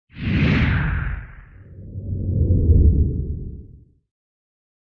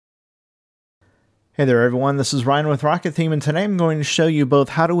Hey there everyone, this is Ryan with RocketTheme, and today I'm going to show you both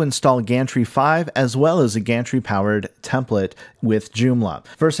how to install Gantry 5 as well as a Gantry-powered template with Joomla.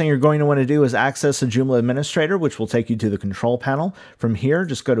 First thing you're going to want to do is access the Joomla administrator, which will take you to the control panel. From here,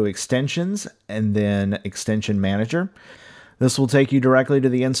 just go to Extensions and then Extension Manager. This will take you directly to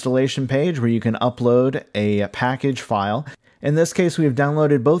the installation page where you can upload a package file. In this case, we have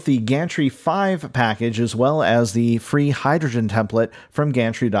downloaded both the Gantry 5 package as well as the free hydrogen template from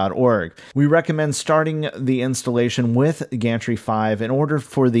Gantry.org. We recommend starting the installation with Gantry 5 in order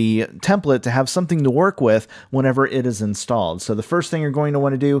for the template to have something to work with whenever it is installed. So the first thing you're going to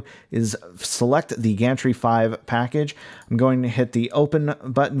want to do is select the Gantry 5 package. I'm going to hit the Open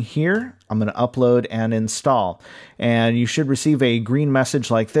button here. I'm going to upload and install. And you should receive a green message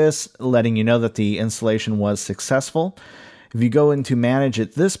like this, letting you know that the installation was successful. If you go into Manage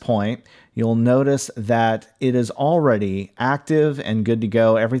at this point, you'll notice that it is already active and good to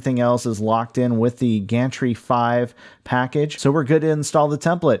go. Everything else is locked in with the Gantry 5 package, so we're good to install the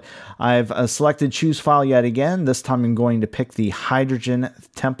template. I've selected Choose File yet again. This time I'm going to pick the hydrogen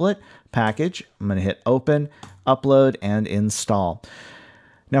template package. I'm going to hit Open, Upload, and Install.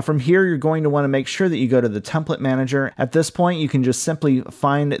 Now from here, you're going to want to make sure that you go to the template manager. At this point, you can just simply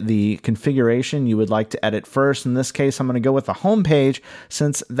find the configuration you would like to edit first. In this case, I'm going to go with the home page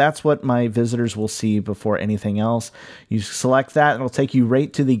since that's what my visitors will see before anything else. You select that, and it'll take you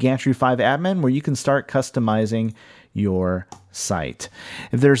right to the Gantry 5 admin where you can start customizing your site.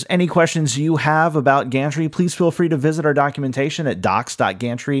 If there's any questions you have about Gantry, please feel free to visit our documentation at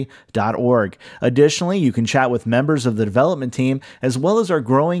docs.gantry.org. Additionally, you can chat with members of the development team as well as our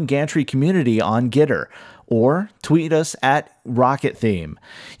growing Gantry community on Gitter, or tweet us at RocketTheme.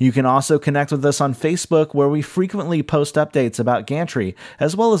 You can also connect with us on Facebook, where we frequently post updates about Gantry,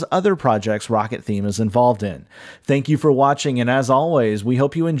 as well as other projects RocketTheme is involved in. Thank you for watching, and as always, we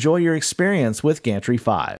hope you enjoy your experience with Gantry 5.